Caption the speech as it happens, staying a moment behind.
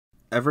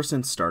Ever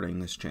since starting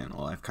this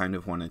channel, I've kind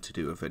of wanted to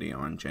do a video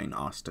on Jane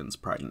Austen's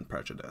Pride and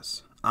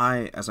Prejudice.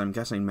 I, as I'm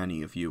guessing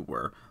many of you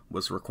were,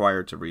 was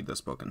required to read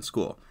this book in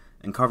school,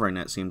 and covering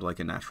it seemed like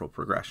a natural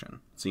progression,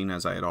 seeing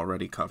as I had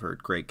already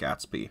covered Great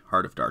Gatsby,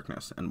 Heart of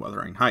Darkness, and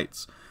Wuthering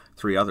Heights,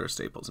 three other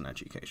staples in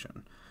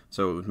education,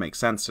 so it would make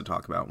sense to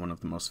talk about one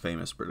of the most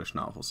famous British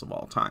novels of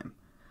all time.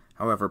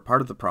 However,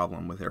 part of the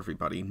problem with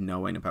everybody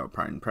knowing about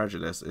Pride and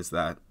Prejudice is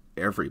that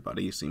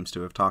everybody seems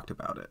to have talked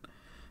about it.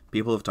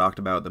 People have talked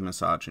about the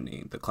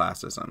misogyny, the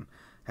classism.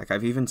 Heck,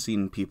 I've even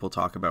seen people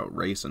talk about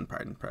race in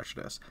Pride and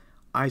Prejudice.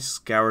 I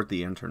scoured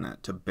the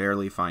internet to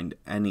barely find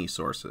any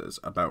sources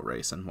about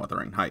race in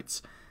Wuthering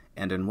Heights,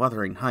 and in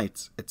Wuthering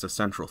Heights, it's a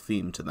central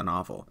theme to the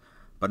novel.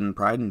 But in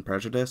Pride and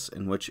Prejudice,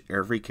 in which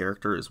every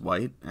character is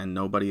white and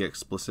nobody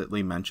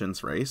explicitly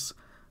mentions race,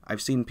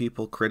 I've seen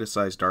people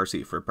criticize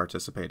Darcy for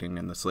participating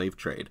in the slave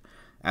trade,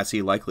 as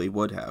he likely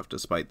would have,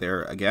 despite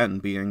there, again,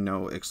 being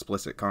no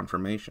explicit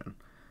confirmation.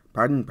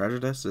 Pride and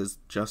Prejudice is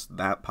just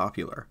that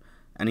popular.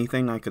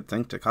 Anything I could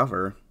think to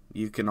cover,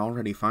 you can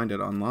already find it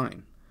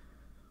online.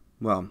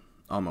 Well,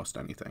 almost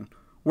anything.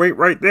 Wait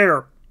right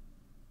there!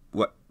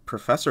 What,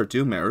 Professor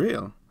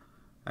Dumeril?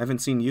 I haven't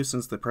seen you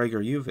since the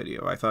PragerU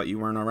video. I thought you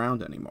weren't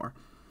around anymore.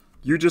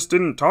 You just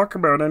didn't talk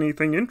about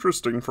anything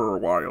interesting for a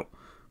while,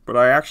 but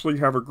I actually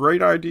have a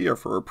great idea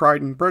for a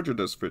Pride and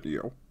Prejudice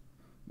video.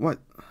 What?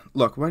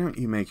 Look, why don't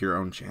you make your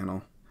own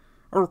channel?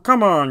 Oh,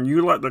 come on,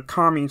 you let the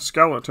commie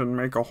skeleton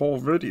make a whole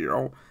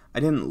video.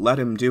 I didn't let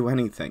him do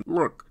anything.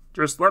 Look,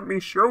 just let me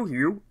show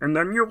you, and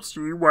then you'll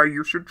see why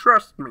you should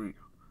trust me.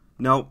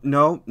 No.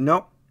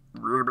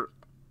 Ribbit.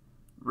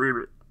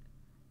 Ribbit.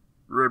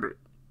 Ribbit.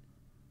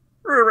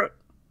 Ribbit.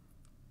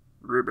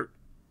 Ribbit.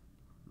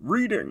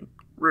 Reading.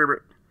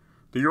 Ribbit.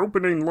 The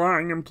opening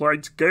line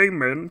implies gay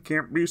men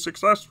can't be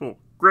successful.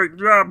 Great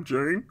job,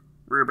 Jane.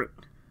 Ribbit.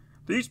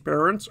 These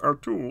parents are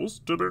tools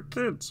to their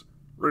kids.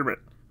 Ribbit.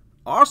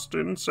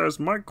 Austen says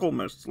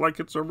Michaelmas like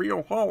it's a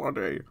real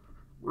holiday.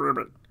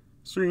 Ribbit.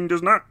 Scene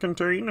does not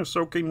contain a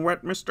soaking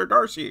wet Mr.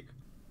 Darcy.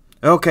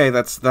 Okay,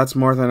 that's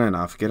more than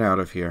enough. Get out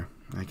of here.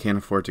 I can't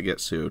afford to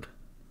get sued.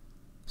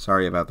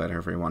 Sorry about that,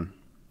 everyone.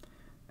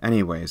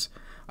 Anyways,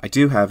 I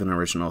do have an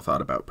original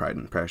thought about Pride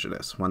and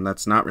Prejudice, one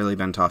that's not really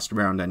been tossed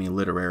around any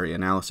literary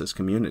analysis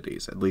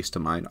communities, at least to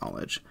my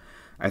knowledge.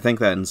 I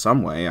think that in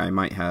some way I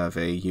might have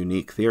a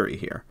unique theory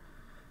here.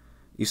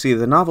 You see,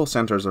 the novel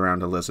centers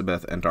around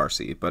Elizabeth and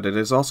Darcy, but it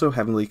is also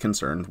heavily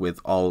concerned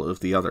with all of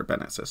the other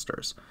Bennet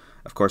sisters.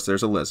 Of course,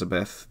 there's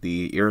Elizabeth,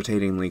 the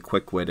irritatingly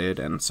quick-witted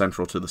and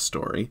central to the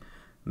story,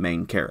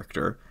 main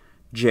character.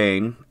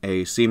 Jane,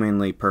 a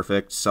seemingly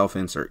perfect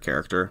self-insert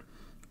character.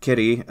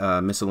 Kitty,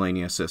 a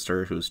miscellaneous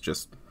sister who's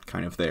just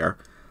kind of there.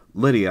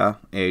 Lydia,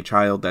 a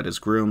child that is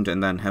groomed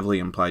and then heavily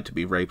implied to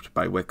be raped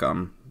by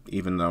Wickham,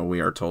 even though we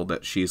are told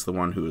that she's the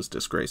one who has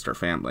disgraced her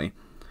family.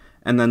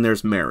 And then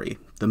there's Mary,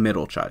 the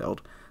middle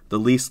child, the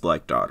least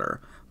liked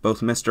daughter,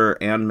 both Mr.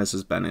 and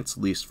Mrs. Bennet's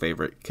least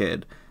favorite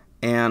kid,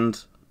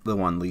 and the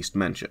one least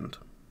mentioned.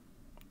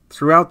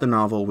 Throughout the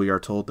novel, we are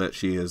told that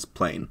she is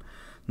plain,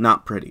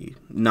 not pretty,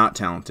 not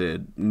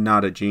talented,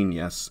 not a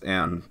genius,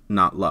 and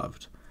not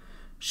loved.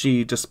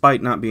 She,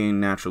 despite not being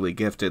naturally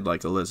gifted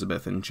like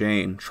Elizabeth and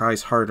Jane,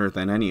 tries harder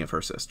than any of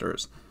her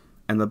sisters,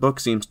 and the book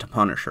seems to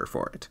punish her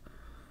for it.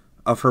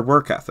 Of her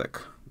work ethic,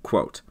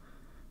 quote,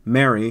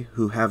 Mary,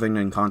 who having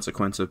in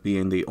consequence of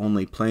being the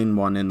only plain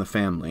one in the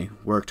family,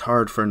 worked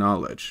hard for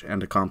knowledge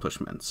and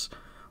accomplishments,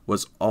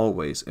 was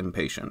always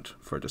impatient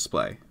for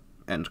display.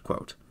 End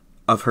quote.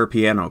 Of her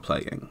piano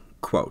playing,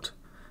 quote,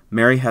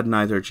 Mary had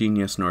neither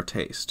genius nor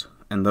taste,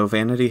 and though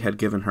vanity had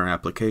given her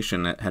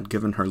application, it had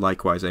given her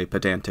likewise a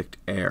pedantic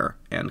air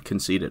and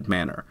conceited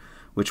manner,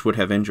 which would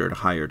have injured a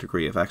higher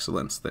degree of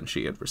excellence than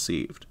she had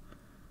received.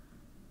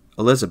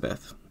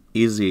 Elizabeth,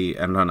 easy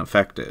and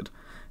unaffected,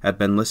 had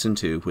been listened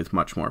to with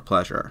much more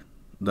pleasure,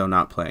 though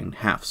not playing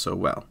half so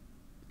well.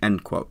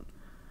 End quote.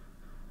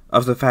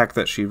 Of the fact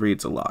that she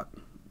reads a lot,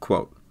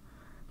 quote,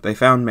 They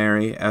found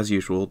Mary, as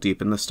usual,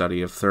 deep in the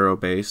study of thorough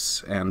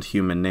bass and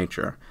human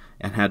nature,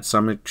 and had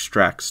some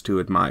extracts to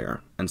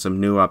admire, and some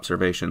new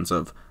observations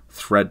of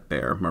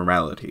threadbare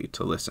morality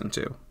to listen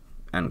to.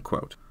 End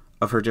quote.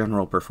 Of her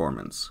general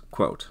performance,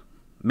 quote,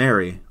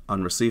 Mary,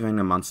 on receiving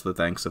amongst the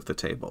thanks of the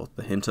table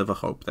the hint of a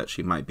hope that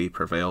she might be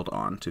prevailed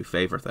on to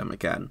favour them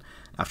again,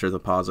 after the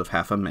pause of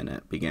half a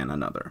minute, began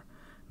another.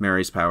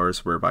 Mary's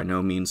powers were by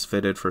no means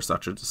fitted for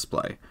such a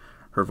display.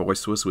 Her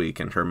voice was weak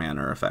and her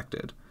manner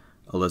affected.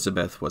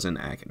 Elizabeth was in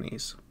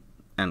agonies.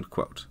 End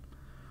quote.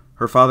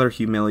 Her father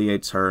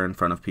humiliates her in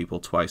front of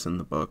people twice in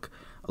the book.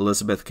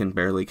 Elizabeth can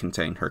barely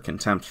contain her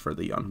contempt for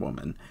the young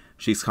woman.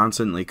 She's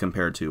constantly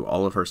compared to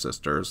all of her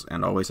sisters,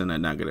 and always in a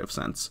negative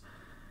sense.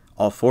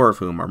 All four of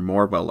whom are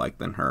more well-liked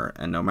than her,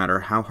 and no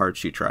matter how hard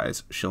she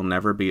tries, she'll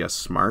never be as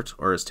smart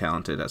or as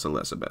talented as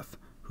Elizabeth,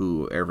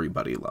 who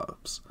everybody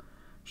loves.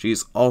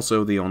 She's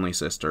also the only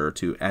sister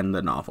to end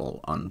the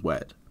novel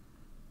unwed.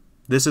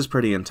 This is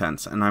pretty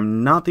intense, and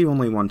I'm not the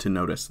only one to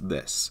notice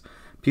this.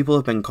 People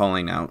have been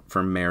calling out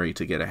for Mary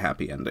to get a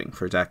happy ending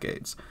for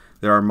decades.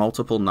 There are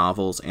multiple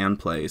novels and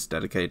plays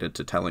dedicated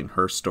to telling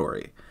her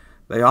story.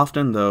 They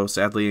often, though,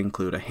 sadly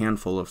include a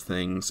handful of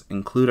things,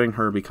 including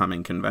her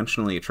becoming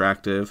conventionally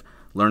attractive,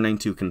 learning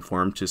to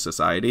conform to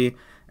society,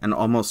 and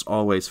almost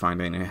always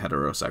finding a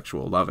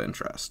heterosexual love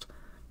interest.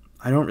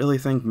 I don't really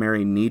think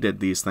Mary needed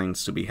these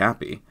things to be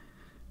happy.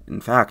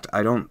 In fact,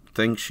 I don't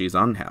think she's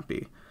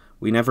unhappy.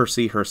 We never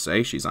see her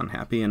say she's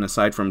unhappy, and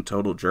aside from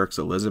total jerks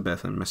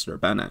Elizabeth and Mr.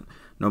 Bennet,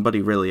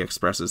 nobody really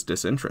expresses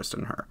disinterest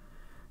in her.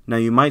 Now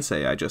you might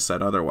say I just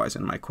said otherwise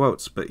in my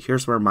quotes, but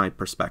here's where my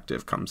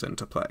perspective comes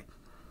into play.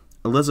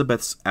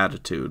 Elizabeth's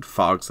attitude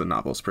fogs the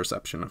novel's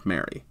perception of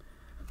Mary.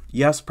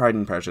 Yes, Pride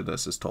and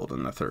Prejudice is told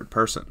in the third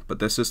person, but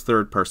this is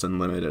third-person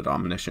limited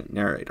omniscient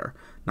narrator,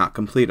 not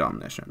complete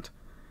omniscient.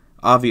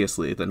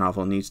 Obviously, the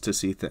novel needs to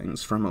see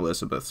things from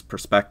Elizabeth's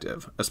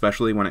perspective,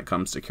 especially when it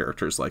comes to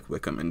characters like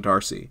Wickham and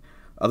Darcy.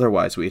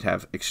 Otherwise, we'd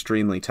have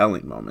extremely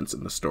telling moments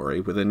in the story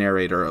with a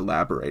narrator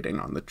elaborating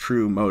on the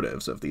true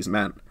motives of these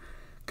men.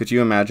 Could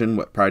you imagine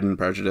what Pride and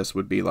Prejudice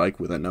would be like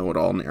with a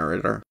know-it-all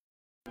narrator?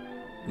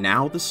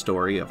 Now the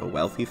story of a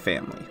wealthy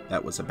family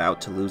that was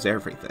about to lose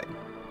everything,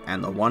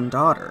 and the one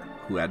daughter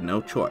who had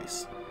no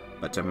choice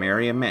but to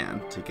marry a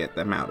man to get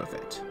them out of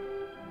it.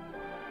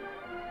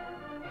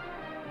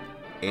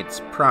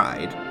 It's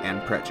Pride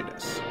and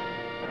Prejudice.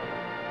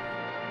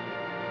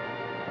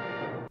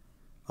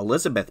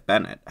 Elizabeth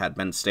Bennet had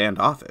been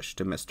standoffish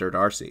to Mr.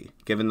 Darcy,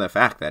 given the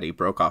fact that he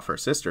broke off her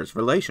sister's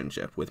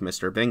relationship with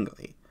Mr.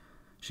 Bingley.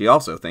 She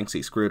also thinks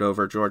he screwed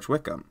over George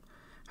Wickham.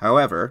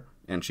 However,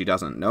 and she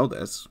doesn't know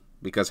this,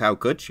 because how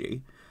could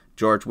she?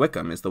 George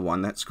Wickham is the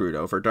one that screwed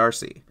over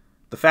Darcy.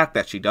 The fact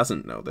that she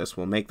doesn't know this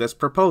will make this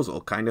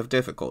proposal kind of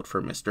difficult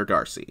for Mr.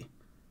 Darcy.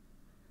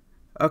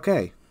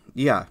 Okay,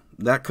 yeah,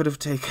 that could have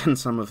taken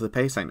some of the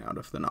pacing out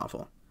of the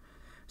novel.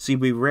 See,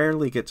 we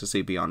rarely get to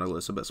see beyond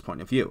Elizabeth's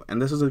point of view, and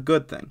this is a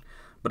good thing,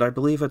 but I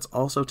believe it's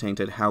also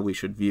tainted how we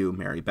should view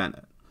Mary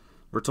Bennet.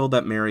 We're told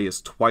that Mary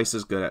is twice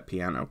as good at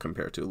piano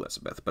compared to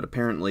Elizabeth, but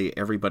apparently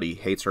everybody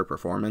hates her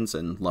performance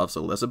and loves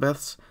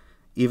Elizabeth's,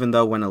 even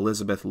though when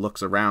Elizabeth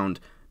looks around,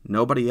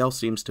 nobody else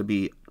seems to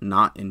be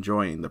not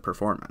enjoying the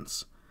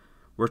performance.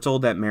 We're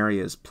told that Mary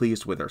is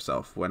pleased with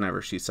herself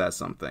whenever she says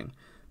something,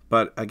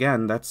 but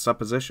again, that's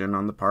supposition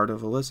on the part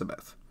of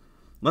Elizabeth.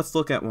 Let's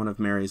look at one of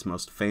Mary's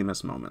most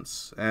famous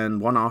moments, and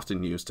one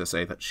often used to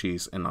say that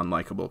she's an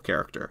unlikable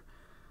character.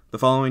 The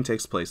following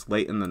takes place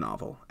late in the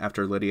novel,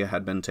 after Lydia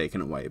had been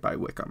taken away by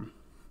Wickham.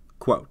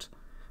 Quote,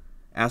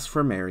 "As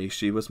for Mary,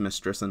 she was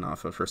mistress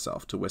enough of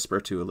herself to whisper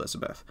to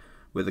Elizabeth,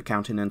 with a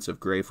countenance of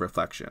grave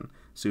reflection,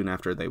 soon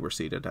after they were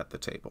seated at the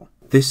table.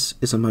 This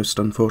is a most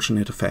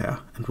unfortunate affair,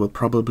 and will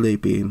probably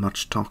be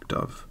much talked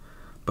of.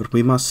 But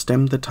we must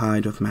stem the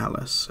tide of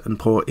malice, and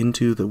pour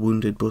into the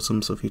wounded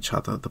bosoms of each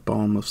other the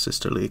balm of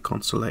sisterly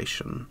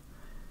consolation."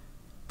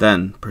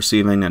 Then,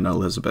 perceiving in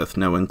Elizabeth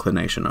no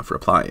inclination of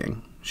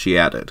replying, she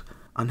added,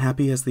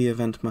 "Unhappy as the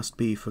event must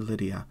be for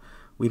Lydia,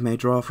 we may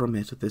draw from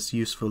it this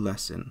useful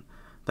lesson,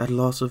 that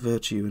loss of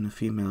virtue in a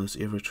female is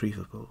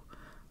irretrievable,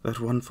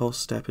 that one false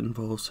step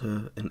involves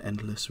her in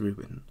endless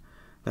ruin,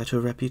 that her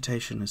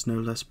reputation is no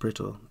less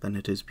brittle than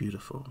it is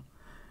beautiful,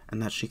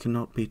 and that she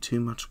cannot be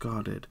too much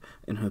guarded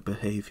in her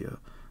behavior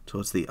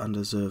towards the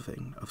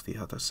undeserving of the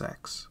other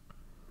sex."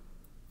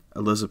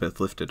 Elizabeth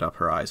lifted up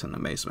her eyes in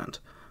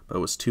amazement, but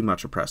was too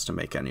much oppressed to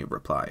make any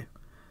reply.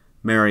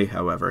 Mary,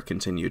 however,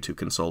 continued to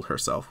console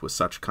herself with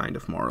such kind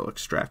of moral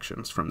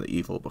extractions from the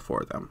evil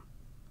before them.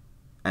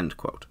 End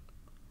quote.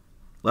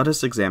 Let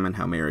us examine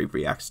how Mary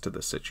reacts to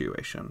this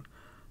situation.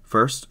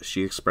 First,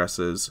 she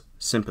expresses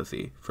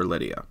sympathy for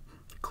Lydia,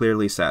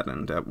 clearly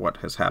saddened at what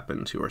has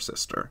happened to her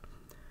sister.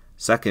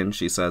 Second,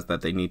 she says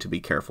that they need to be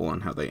careful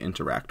in how they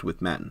interact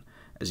with men,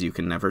 as you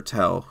can never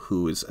tell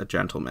who is a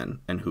gentleman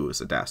and who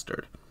is a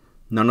dastard.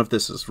 None of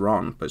this is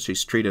wrong, but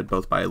she's treated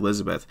both by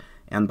Elizabeth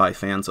and by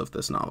fans of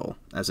this novel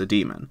as a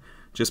demon,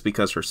 just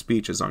because her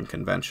speech is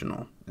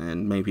unconventional,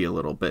 and maybe a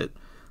little bit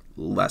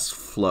less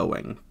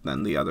flowing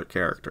than the other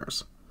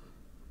characters.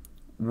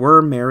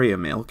 Were Mary a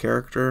male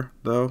character,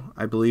 though,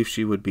 I believe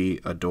she would be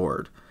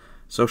adored.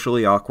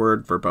 Socially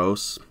awkward,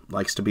 verbose,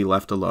 likes to be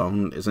left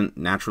alone, isn't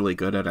naturally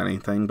good at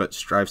anything but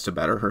strives to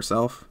better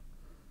herself.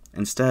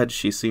 Instead,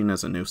 she's seen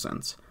as a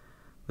nuisance.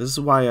 This is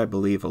why I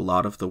believe a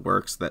lot of the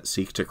works that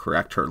seek to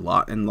correct her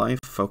lot in life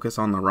focus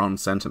on the wrong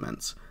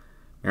sentiments.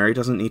 Mary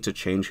doesn't need to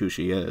change who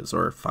she is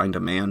or find a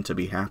man to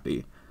be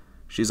happy.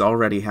 She's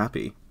already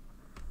happy.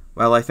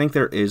 While I think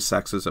there is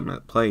sexism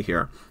at play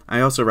here,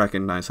 I also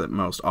recognize that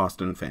most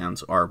Austen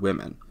fans are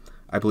women.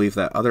 I believe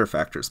that other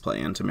factors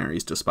play into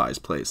Mary's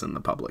despised place in the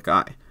public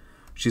eye.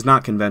 She's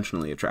not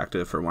conventionally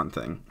attractive, for one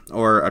thing,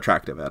 or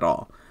attractive at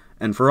all.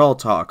 And for all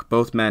talk,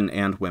 both men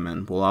and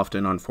women will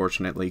often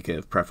unfortunately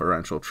give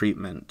preferential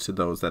treatment to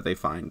those that they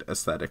find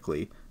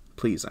aesthetically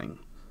pleasing.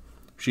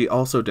 She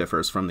also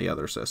differs from the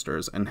other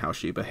sisters in how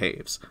she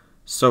behaves,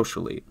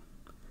 socially.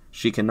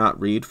 She cannot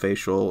read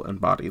facial and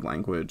body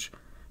language.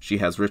 She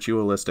has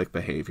ritualistic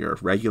behavior,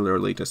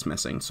 regularly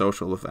dismissing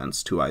social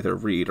events to either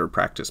read or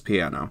practice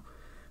piano.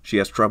 She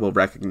has trouble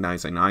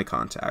recognizing eye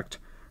contact.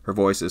 Her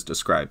voice is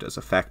described as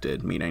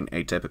affected, meaning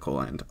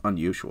atypical and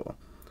unusual.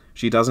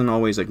 She doesn't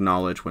always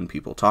acknowledge when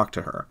people talk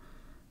to her.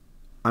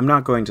 I'm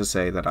not going to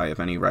say that I have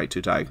any right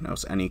to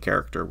diagnose any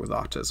character with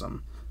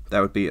autism.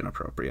 That would be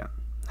inappropriate.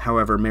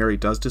 However, Mary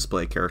does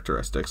display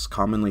characteristics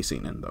commonly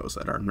seen in those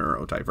that are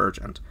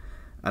neurodivergent,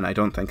 and I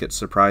don't think it's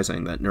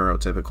surprising that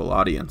neurotypical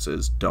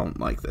audiences don't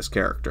like this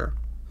character.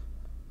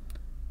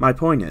 My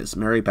point is,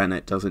 Mary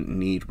Bennet doesn't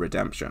need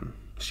redemption.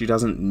 She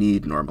doesn't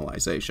need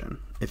normalization.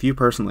 If you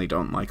personally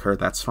don't like her,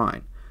 that's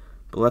fine.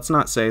 But let's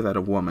not say that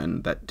a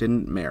woman that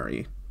didn't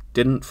marry,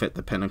 didn't fit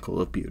the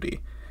pinnacle of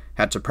beauty,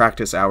 had to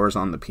practice hours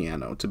on the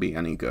piano to be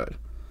any good,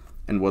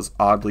 and was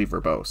oddly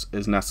verbose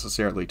is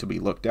necessarily to be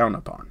looked down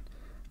upon,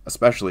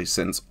 especially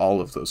since all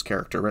of those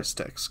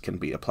characteristics can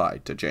be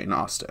applied to Jane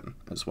Austen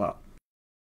as well.